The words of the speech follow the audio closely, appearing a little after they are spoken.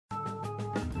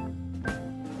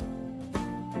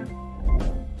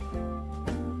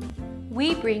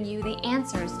we bring you the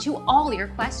answers to all your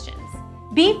questions.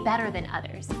 Be better than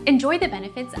others. Enjoy the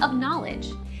benefits of knowledge.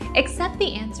 Accept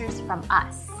the answers from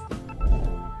us.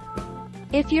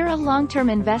 If you're a long-term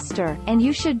investor, and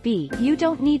you should be, you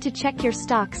don't need to check your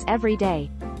stocks every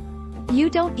day. You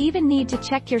don't even need to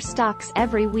check your stocks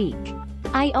every week.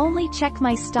 I only check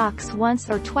my stocks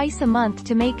once or twice a month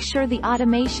to make sure the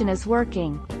automation is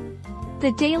working.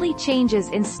 The daily changes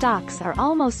in stocks are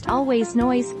almost always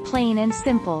noise, plain and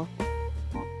simple.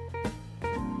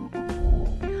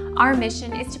 Our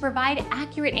mission is to provide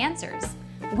accurate answers.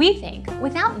 We think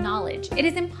without knowledge, it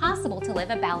is impossible to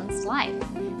live a balanced life.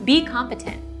 Be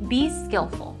competent, be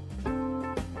skillful.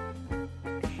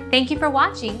 Thank you for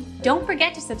watching. Don't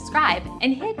forget to subscribe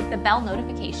and hit the bell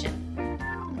notification.